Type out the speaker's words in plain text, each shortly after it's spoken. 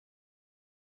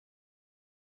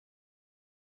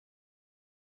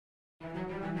Hey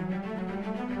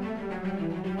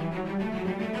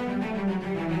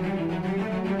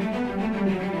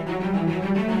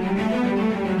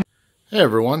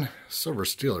everyone, Silver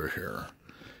Steeler here.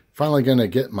 Finally going to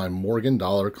get my Morgan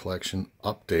Dollar collection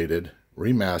updated,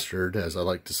 remastered as I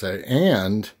like to say,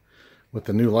 and with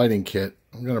the new lighting kit,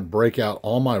 I'm going to break out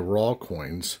all my raw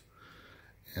coins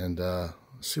and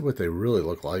see what they really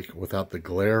look like without the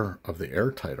glare of the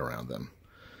airtight around them.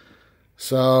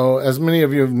 So, as many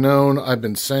of you have known, I've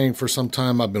been saying for some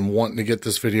time I've been wanting to get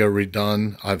this video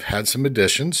redone. I've had some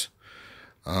additions.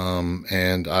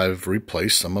 And I've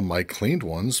replaced some of my cleaned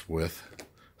ones with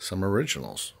some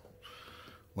originals.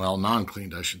 Well,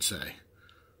 non-cleaned, I should say.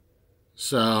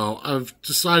 So I've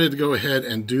decided to go ahead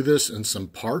and do this in some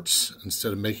parts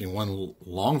instead of making one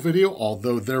long video,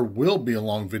 although there will be a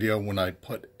long video when I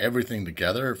put everything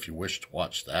together if you wish to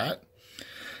watch that.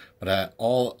 But at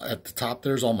the top,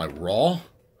 there's all my raw,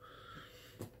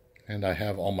 and I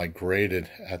have all my graded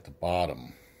at the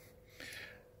bottom.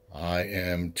 I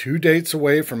am 2 dates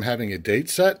away from having a date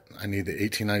set. I need the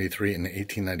 1893 and the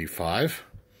 1895.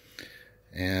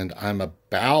 And I'm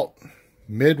about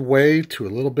midway to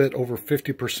a little bit over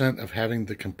 50% of having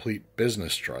the complete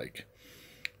business strike.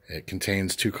 It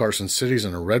contains 2 Carson Cities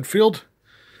and a Redfield.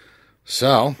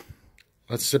 So,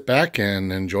 let's sit back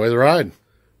and enjoy the ride.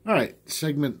 All right,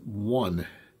 segment 1.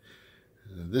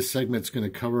 This segment's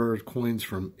going to cover coins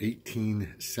from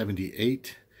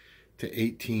 1878 to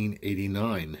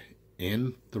 1889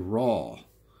 in the raw.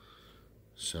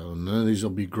 So none of these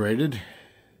will be graded.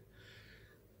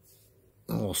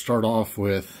 And we'll start off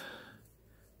with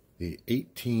the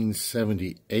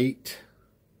 1878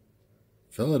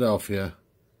 Philadelphia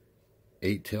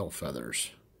 8-tail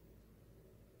feathers.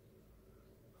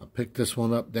 I picked this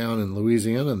one up down in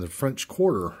Louisiana in the French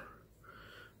Quarter,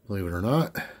 believe it or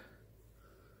not.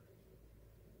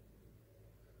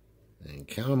 And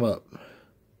count them up.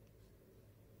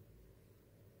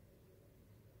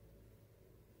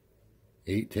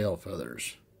 8-tail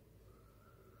feathers.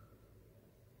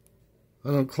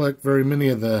 I don't collect very many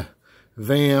of the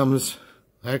VAMs,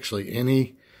 actually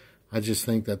any. I just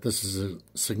think that this is a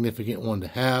significant one to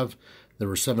have. There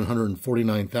were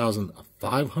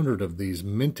 749,500 of these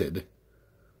minted.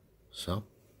 So,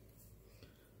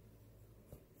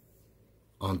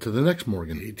 on to the next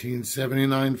Morgan.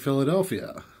 1879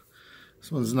 Philadelphia.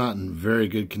 This one's not in very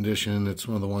good condition. It's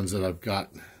one of the ones that I've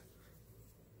got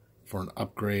for an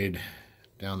upgrade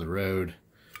down the road.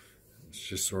 It's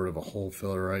just sort of a hole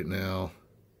filler right now.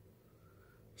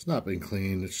 It's not been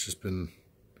cleaned. It's just been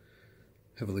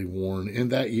heavily worn. In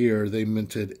that year, they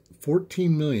minted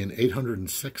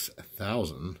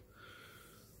 14,806,000.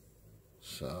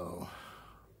 So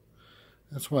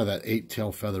that's why that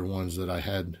 8-tail feather ones that I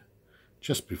had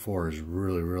just before is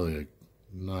really, really a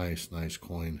nice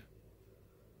coin.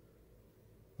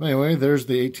 Anyway, there's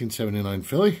the 1879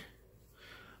 Philly.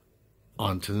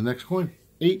 On to the next coin.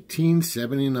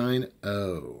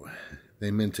 1879-0. They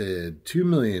minted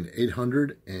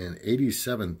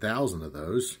 2,887,000 of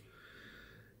those.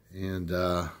 And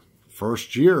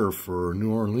first year for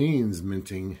New Orleans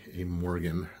minting a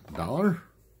Morgan dollar.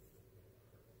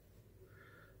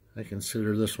 I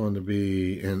consider this one to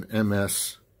be an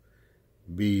MSBU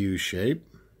shape.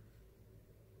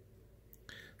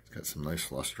 It's got some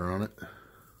nice luster on it.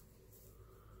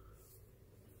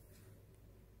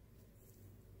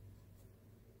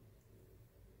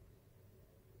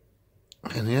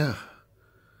 And yeah,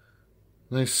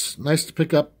 nice to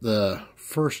pick up the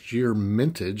first year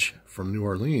mintage from New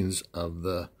Orleans of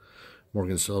the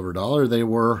Morgan Silver Dollar. They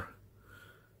were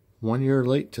 1 year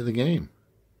late to the game.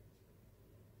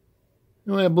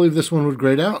 Anyway, I believe this one would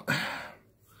grade out.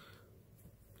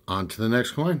 On to the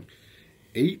next coin.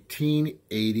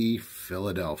 1880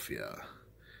 Philadelphia.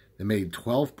 They made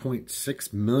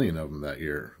 12.6 million of them that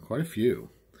year. Quite a few.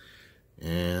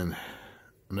 And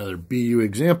another BU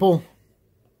example.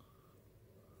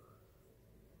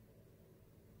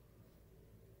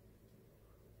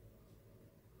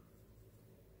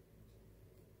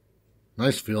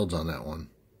 Nice fields on that one.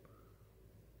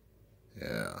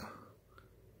 Yeah,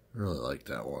 really like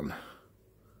that one.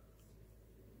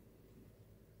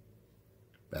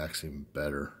 Back's even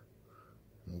better.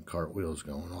 And cartwheels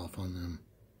going off on them.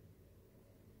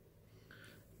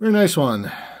 Very nice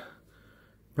one.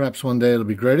 Perhaps one day it'll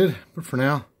be graded, but for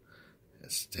now,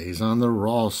 it stays on the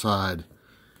raw side.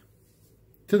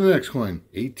 To the next coin,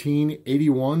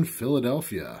 1881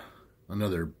 Philadelphia.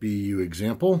 Another BU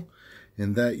example.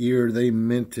 In that year, they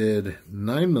minted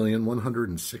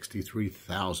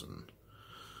 9,163,000.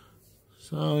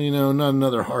 So, you know, not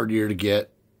another hard year to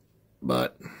get,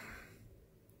 but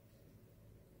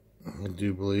I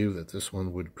do believe that this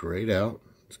one would grade out.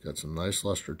 It's got some nice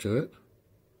luster to it.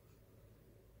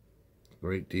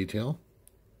 Great detail.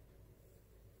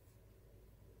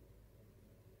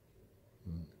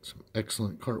 Some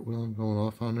excellent cartwheeling going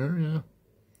off on there, yeah.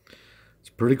 It's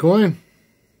a pretty coin.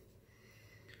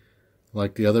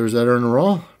 Like the others that are in the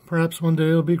roll, perhaps one day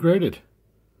it'll be graded.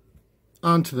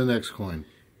 On to the next coin.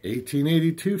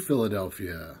 1882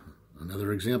 Philadelphia.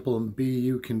 Another example in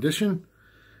BU condition.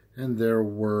 And there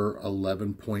were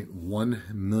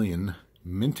 11.1 million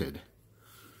minted.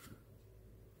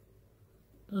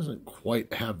 Doesn't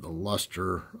quite have the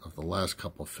luster of the last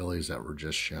couple of Phillies that were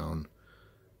just shown.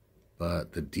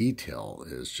 But the detail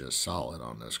is just solid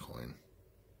on this coin.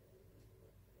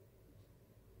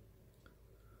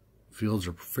 Fields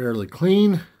are fairly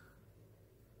clean.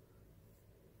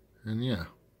 And yeah.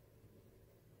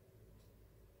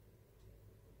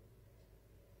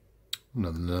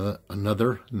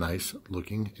 Another nice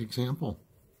looking example.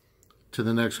 To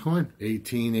the next coin.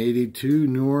 1882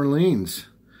 New Orleans.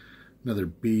 Another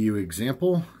BU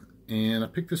example. And I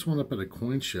picked this one up at a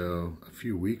coin show a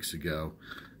few weeks ago.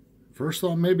 First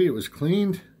thought maybe it was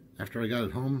cleaned. After I got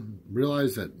it home,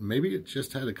 realized that maybe it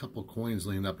just had a couple coins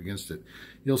leaning up against it.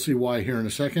 You'll see why here in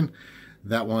a second.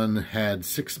 That one had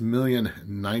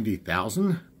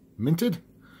 6,090,000 minted.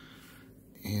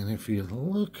 And if you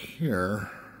look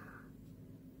here,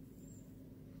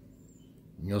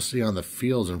 you'll see on the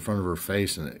fields in front of her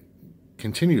face, and it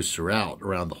continues throughout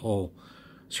around the whole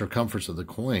circumference of the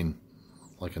coin,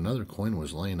 like another coin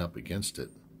was laying up against it.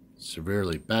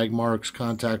 Severely bag marks,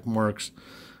 contact marks,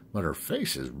 but her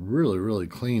face is really, really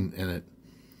clean in it.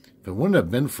 If it wouldn't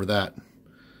have been for that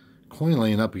coin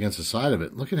laying up against the side of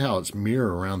it, look at how it's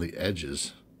mirrored around the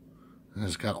edges. And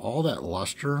it's got all that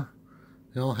luster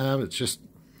it'll have. It just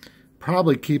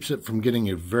probably keeps it from getting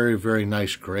a very, very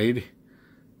nice grade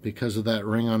because of that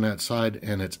ring on that side,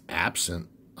 and it's absent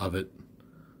of it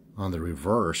on the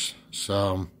reverse.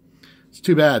 So it's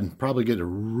too bad. Probably get a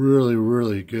really,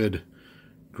 really good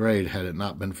grade had it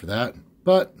not been for that.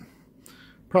 But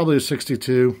probably a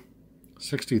 62,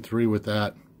 63 with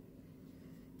that.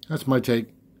 That's my take.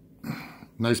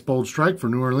 Nice bold strike for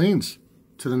New Orleans.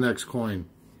 To the next coin.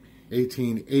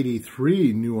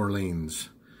 1883 New Orleans.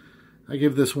 I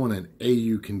give this one an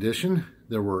AU condition.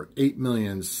 There were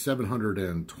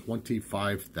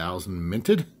 8,725,000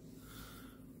 minted.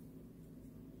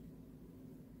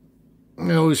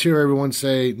 I always hear everyone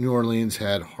say New Orleans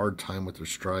had a hard time with their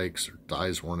strikes, or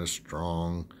dies weren't as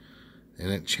strong. They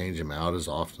didn't change them out as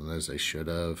often as they should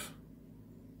have.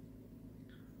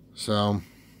 So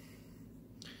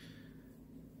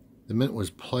the mint was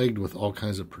plagued with all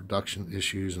kinds of production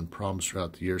issues and problems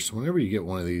throughout the year. So whenever you get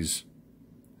one of these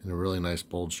in a really nice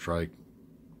bold strike,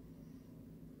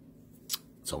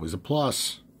 it's always a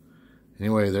plus.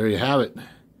 Anyway, there you have it.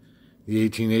 The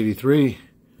 1883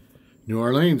 New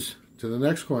Orleans. To the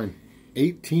next coin.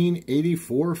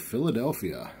 1884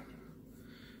 Philadelphia.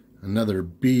 Another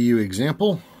BU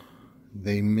example.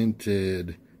 They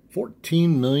minted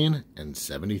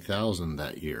 14,070,000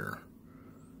 that year.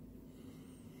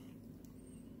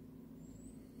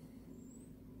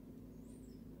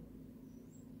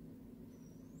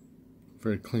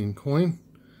 Very clean coin.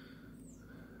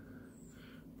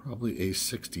 Probably a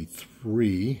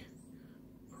 63,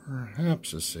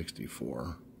 perhaps a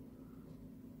 64.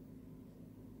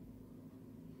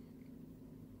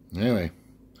 Anyway,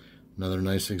 another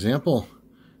nice example.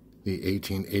 The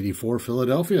 1884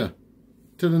 Philadelphia.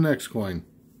 To the next coin.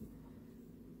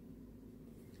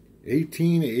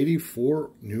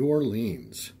 1884 New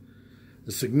Orleans.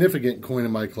 A significant coin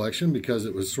in my collection because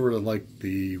it was sort of like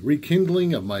the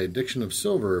rekindling of my addiction of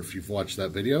silver, if you've watched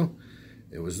that video.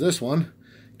 It was this one.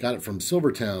 Got it from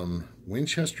Silvertown,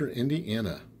 Winchester,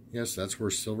 Indiana. Yes, that's where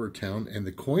Silvertown and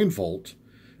the Coin Vault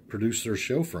produced their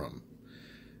show from.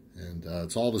 And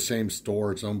it's all the same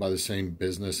store. It's owned by the same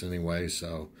business anyway.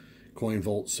 So Coin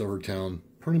Vault, Silvertown,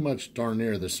 pretty much darn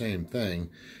near the same thing.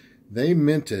 They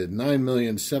minted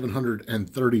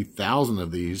 9,730,000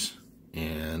 of these.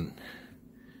 And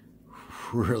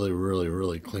really, really,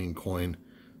 really clean coin.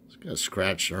 It's got a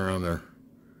scratch there on their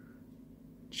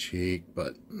cheek,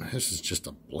 but this is just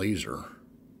a blazer.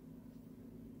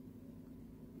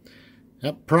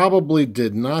 That probably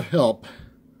did not help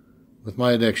with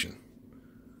my addiction.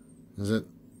 Is it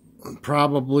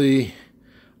probably,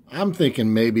 I'm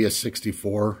thinking maybe a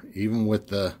 64, even with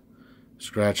the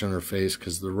scratch on her face,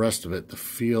 because the rest of it, the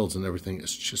fields and everything,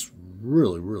 is just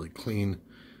really, really clean.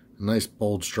 A nice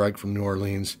bold strike from New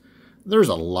Orleans. There's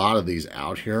a lot of these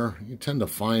out here. You tend to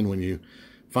find when you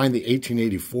find the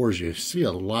 1884s, you see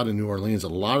a lot of New Orleans. A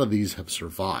lot of these have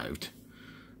survived.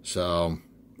 So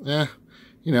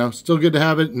you know, still good to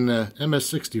have it in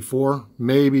MS64,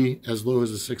 maybe as low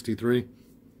as a 63.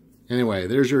 Anyway,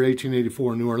 there's your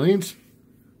 1884 New Orleans.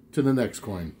 To the next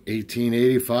coin.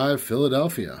 1885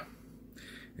 Philadelphia.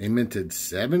 They minted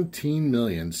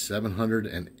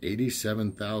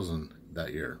 17,787,000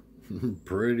 that year.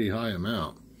 Pretty high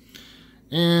amount.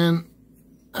 And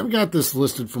I've got this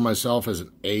listed for myself as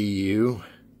an AU.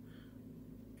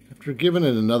 After giving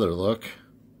it another look,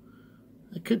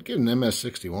 I could get an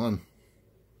MS61.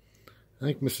 I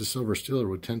think Mrs. Silver Steeler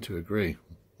would tend to agree,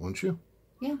 wouldn't you?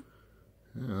 Yeah.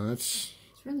 Yeah, it's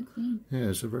really clean. Yeah,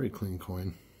 it's a very clean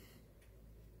coin.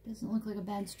 Doesn't look like a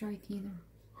bad strike either.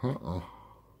 Uh-oh.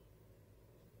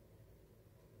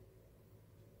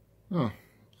 Oh,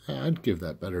 I'd give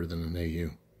that better than an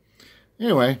AU.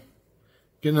 Anyway,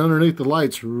 getting underneath the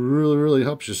lights really, really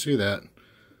helps you see that.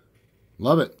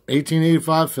 Love it.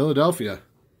 1885 Philadelphia.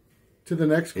 To the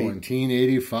next coin.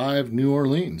 1885 New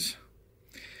Orleans.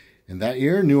 And that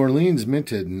year, New Orleans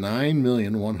minted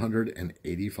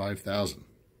 9,185,000.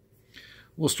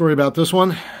 Little story about this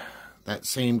one. That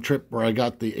same trip where I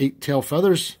got the 8-tail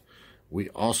feathers, we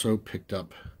also picked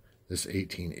up this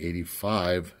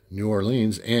 1885 New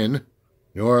Orleans in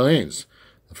New Orleans,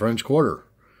 the French Quarter,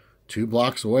 2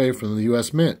 blocks away from the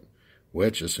U.S. Mint,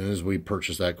 which as soon as we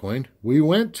purchased that coin, we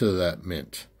went to that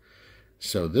mint.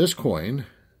 So this coin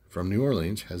from New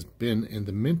Orleans has been in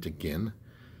the mint again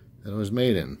that it was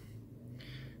made in.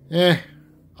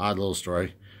 Odd little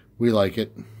story. We like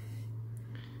it.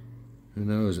 Who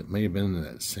knows, it may have been in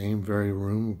that same very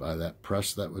room by that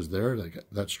press that was there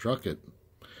that struck it.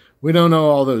 We don't know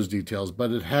all those details,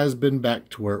 but it has been back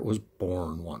to where it was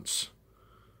born once.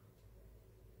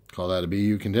 Call that a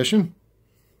BU condition.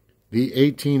 The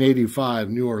 1885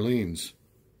 New Orleans.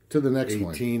 To the next one.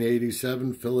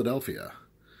 1887 Philadelphia.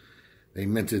 They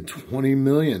minted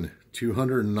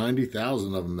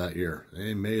 20,290,000 of them that year.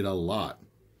 They made a lot.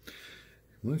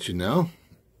 Wouldn't you know?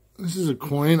 This is a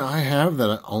coin I have that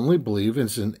I only believe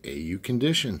is in AU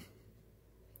condition.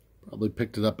 Probably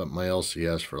picked it up at my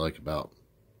LCS for like about,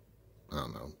 I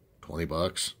don't know, 20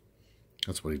 bucks.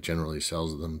 That's what he generally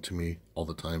sells them to me all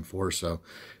the time for. So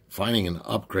finding an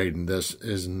upgrade in this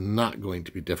is not going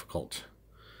to be difficult.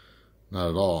 Not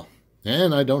at all.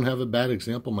 And I don't have a bad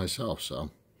example myself.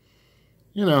 So,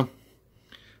 you know,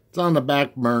 it's on the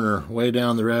back burner way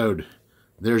down the road.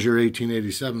 There's your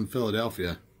 1887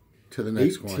 Philadelphia. To the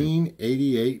next one.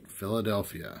 1888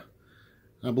 Philadelphia.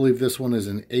 I believe this one is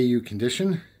in AU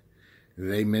condition.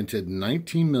 They minted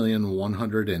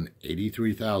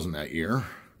 19,183,000 that year.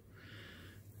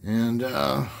 And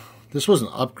this was an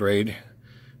upgrade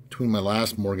between my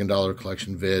last Morgan Dollar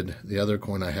Collection vid. The other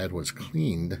coin I had was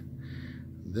cleaned.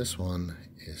 This one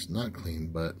is not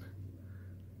clean, but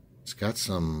it's got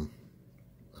some,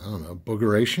 I don't know,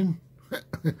 boogeration,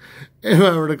 if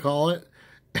I were to call it.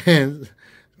 And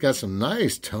got some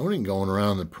nice toning going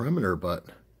around the perimeter, but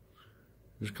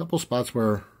there's a couple spots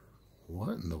where,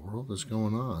 what in the world is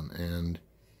going on? And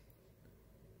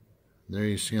there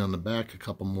you see on the back a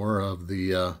couple more of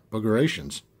the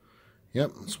boogerations.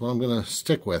 Yep, that's what I'm going to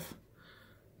stick with.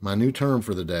 My new term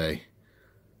for the day.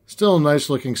 Still a nice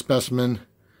looking specimen.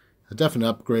 A definite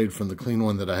upgrade from the clean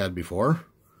one that I had before.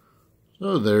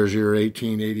 So there's your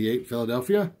 1888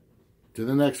 Philadelphia. To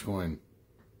the next coin.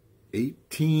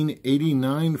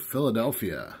 1889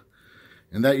 Philadelphia.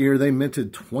 And that year they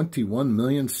minted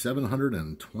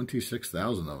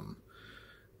 21,726,000 of them.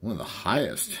 One of the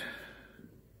highest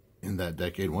in that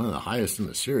decade. One of the highest in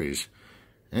the series.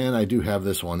 And I do have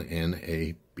this one in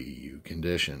a BU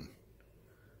condition.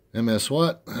 MS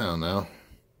what? I don't know.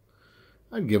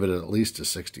 I'd give it at least a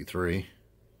 63.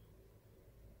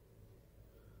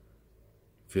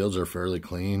 Fields are fairly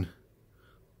clean.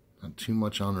 Not too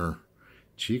much on her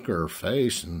cheek or her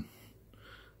face, and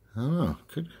I don't know,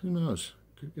 who knows,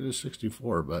 could get a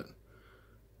 64, but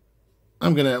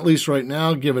I'm going to at least right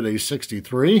now give it a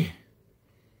 63.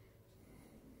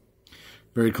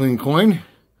 Very clean coin.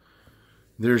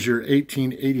 There's your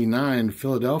 1889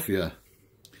 Philadelphia.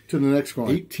 To the next coin.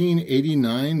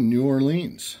 1889 New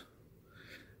Orleans.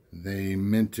 They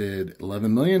minted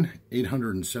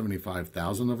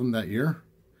 11,875,000 of them that year.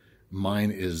 Mine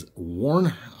is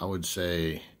worn, I would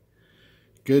say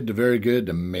good to very good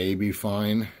to maybe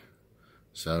fine.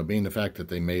 So being the fact that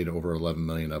they made over 11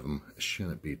 million of them, it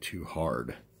shouldn't be too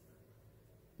hard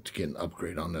to get an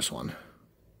upgrade on this one,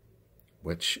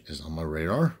 which is on my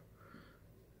radar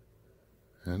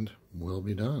and will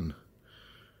be done.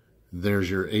 There's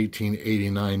your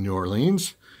 1889 New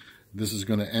Orleans. This is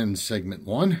going to end segment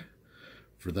 1.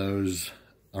 For those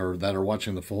that are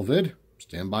watching the full vid,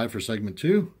 stand by for segment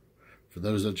 2. For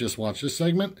those that just watched this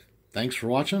segment, Thanks for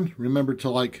watching. Remember to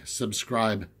like,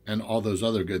 subscribe, and all those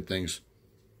other good things.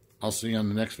 I'll see you on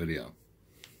the next video.